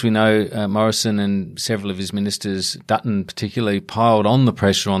 Of course, we know Morrison and several of his ministers, Dutton particularly, piled on the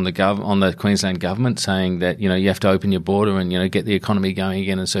pressure on the Queensland government, saying that you have to open your border and get the economy going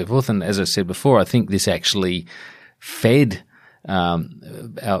again and so forth. And as I said before, I think this actually fed Anastasia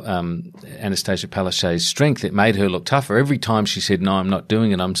Palaszczuk's strength. It made her look tougher. Every time she said, "No, I'm not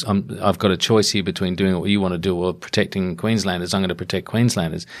doing it. I've got a choice here between doing what you want to do or protecting Queenslanders. I'm going to protect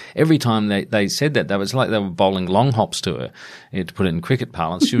Queenslanders." Every time they said that, was like they were bowling long hops to her. To put it in cricket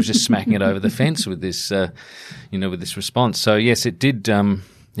parlance, she was just smacking it over the fence with this, with this response. So yes, it did.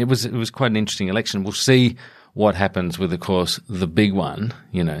 it was quite an interesting election. We'll see what happens with, of course, the big one.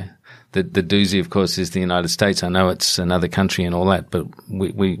 You know, the doozy, of course, is the United States. I know it's another country and all that, but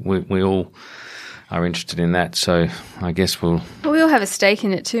we all are interested in that. So I guess we all have a stake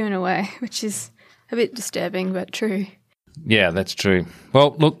in it too, in a way, which is a bit disturbing, but true. Yeah, that's true.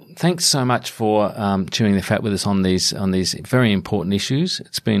 Well, look, thanks so much for chewing the fat with us on these very important issues.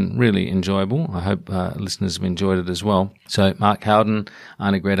 It's been really enjoyable. I hope listeners have enjoyed it as well. So Mark Howden,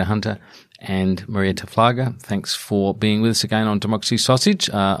 Anna Greta Hunter, and Maria Taflaga, thanks for being with us again on Democracy Sausage.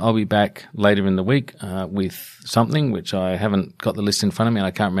 I'll be back later in the week with something which I haven't got the list in front of me and I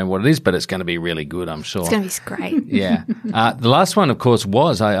can't remember what it is, but it's going to be really good, I'm sure. It's going to be great. Yeah. The last one, of course,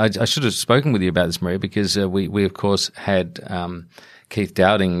 was I should have spoken with you about this, Maria, because we of course had Keith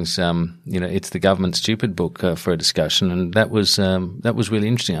Dowding's It's the Government Stupid book for a discussion, and that was really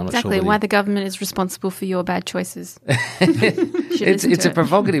interesting. I'm not exactly sure why the government is responsible for your bad choices. It's a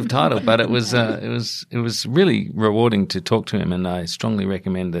provocative title, but it was really rewarding to talk to him, and I strongly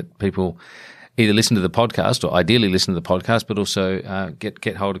recommend that people either listen to the podcast or ideally listen to the podcast, but also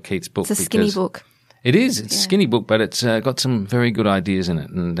get hold of Keith's book. It's a skinny book. It is. It's a skinny book, but it's got some very good ideas in it,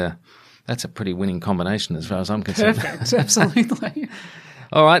 and that's a pretty winning combination as far as I'm concerned. Perfect, absolutely.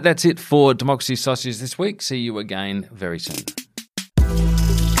 All right, that's it for Democracy Sausage this week. See you again very soon.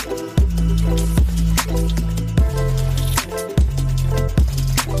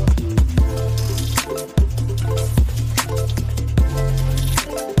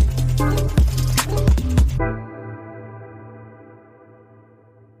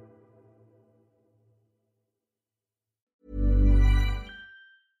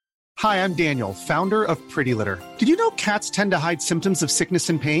 Hi, I'm Daniel, founder of Pretty Litter. Did you know cats tend to hide symptoms of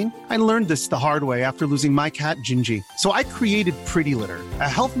sickness and pain? I learned this the hard way after losing my cat, Gingy. So I created Pretty Litter, a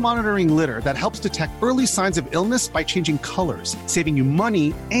health monitoring litter that helps detect early signs of illness by changing colors, saving you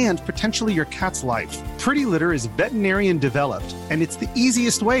money and potentially your cat's life. Pretty Litter is veterinarian developed, and it's the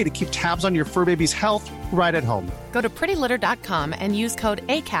easiest way to keep tabs on your fur baby's health right at home. Go to prettylitter.com and use code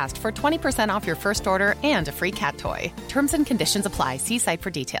ACAST for 20% off your first order and a free cat toy. Terms and conditions apply. See site for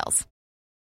details.